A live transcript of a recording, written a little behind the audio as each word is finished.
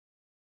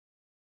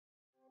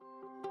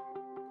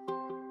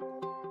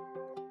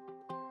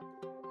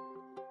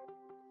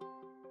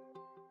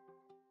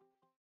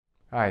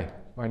Hi,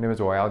 my name is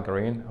Wael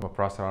Garine. I'm a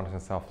prosthodontist in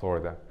South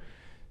Florida.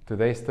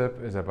 Today's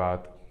tip is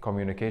about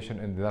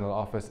communication in the dental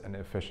office and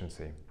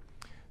efficiency.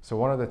 So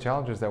one of the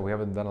challenges that we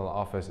have in the dental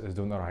office is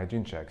doing our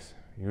hygiene checks.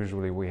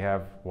 Usually we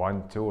have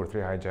 1, 2, or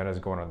 3 hygienists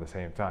going on at the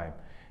same time.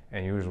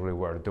 And usually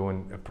we're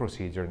doing a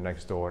procedure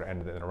next door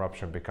and the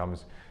interruption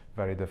becomes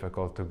very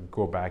difficult to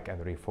go back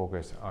and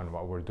refocus on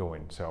what we're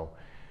doing. So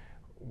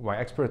my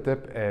expert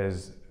tip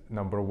is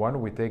number 1,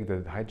 we take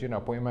the hygiene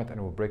appointment and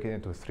we'll break it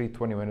into 3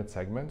 20-minute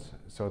segments.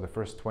 So the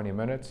first 20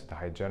 minutes, the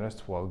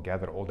hygienist will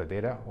gather all the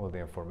data, all the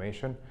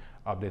information,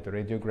 update the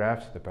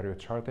radiographs, the period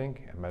charting,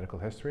 and medical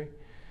history.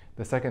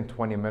 The second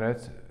 20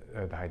 minutes,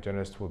 the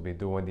hygienist will be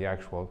doing the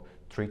actual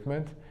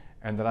treatment.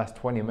 And the last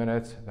 20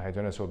 minutes, the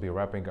hygienist will be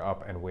wrapping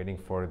up and waiting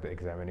for the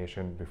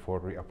examination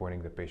before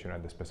reappointing the patient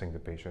and dismissing the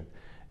patient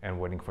and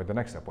waiting for the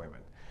next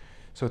appointment.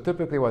 So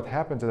typically what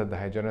happens is that the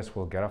hygienist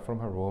will get up from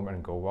her room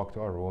and go walk to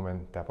our room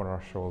and tap on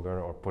our shoulder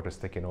or put a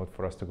sticky note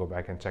for us to go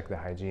back and check the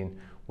hygiene,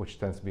 which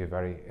tends to be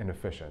very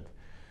inefficient.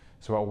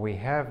 So what we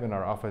have in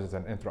our office is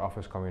an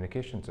intra-office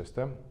communication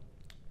system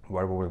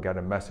where we will get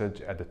a message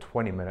at the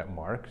 20-minute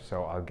mark.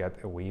 So I'll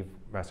get a weave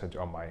message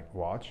on my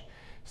watch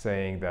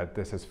saying that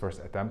this is first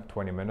attempt,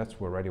 20 minutes,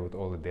 we're ready with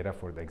all the data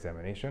for the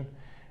examination.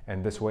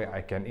 And this way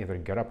I can either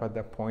get up at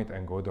that point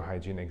and go to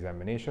hygiene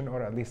examination,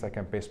 or at least I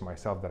can pace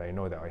myself that I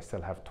know that I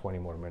still have 20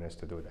 more minutes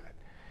to do that.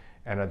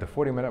 And at the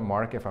 40-minute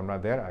mark, if I'm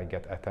not there, I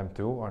get attempt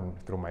 2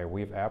 through my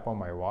Weave app on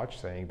my watch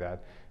saying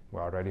that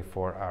we're ready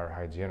for our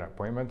hygiene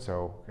appointment.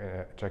 So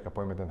check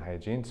appointment and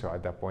hygiene. So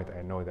at that point,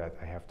 I know that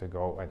I have to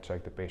go and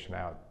check the patient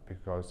out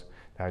because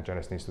the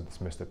hygienist needs to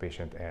dismiss the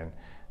patient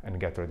and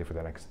get ready for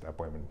the next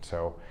appointment.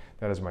 So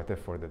that is my tip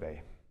for the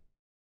day.